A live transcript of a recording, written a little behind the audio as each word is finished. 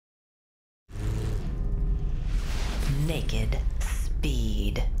naked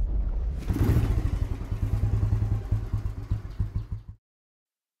speed.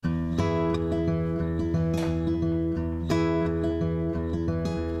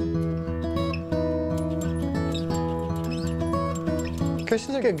 Chris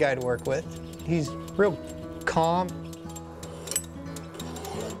is a good guy to work with. He's real calm.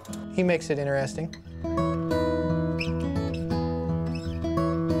 He makes it interesting.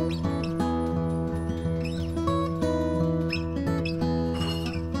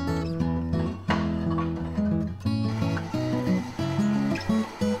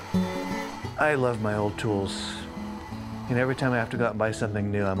 I love my old tools. And every time I have to go out and buy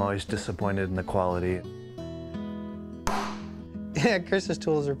something new, I'm always disappointed in the quality. Yeah, Chris's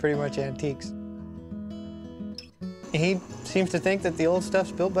tools are pretty much antiques. He seems to think that the old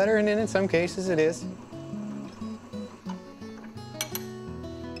stuff's built better, and in some cases it is.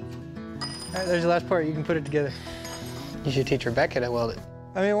 All right, there's the last part. You can put it together. You should teach Rebecca to weld it.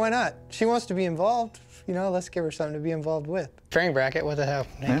 I mean, why not? She wants to be involved. You know, let's give her something to be involved with. Fairing bracket, what the hell?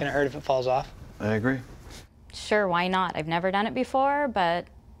 Ain't gonna hurt if it falls off. I agree. Sure, why not? I've never done it before, but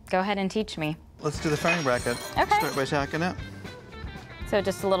go ahead and teach me. Let's do the fairing bracket. Okay. Start by tacking it. So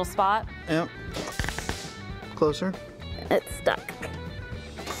just a little spot? Yep. Closer. It's stuck.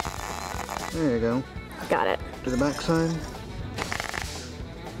 There you go. Got it. To the back side.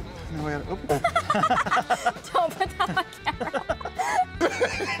 Now we gotta, oh. Don't put that on camera.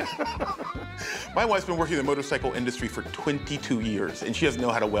 My wife's been working in the motorcycle industry for 22 years, and she doesn't know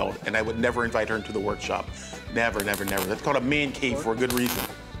how to weld, and I would never invite her into the workshop. Never, never, never. That's called a man cave for a good reason.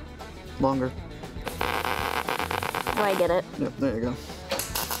 Longer. Oh, I get it. Yep, there you go.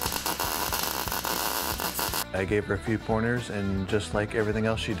 I gave her a few pointers, and just like everything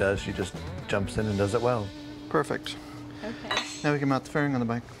else she does, she just jumps in and does it well. Perfect. Okay. Now we can mount the fairing on the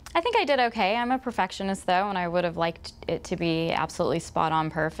bike. I think I did okay. I'm a perfectionist, though, and I would have liked it to be absolutely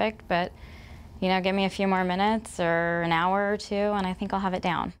spot-on perfect, but, you know, give me a few more minutes or an hour or two, and I think I'll have it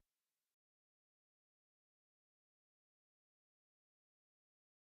down.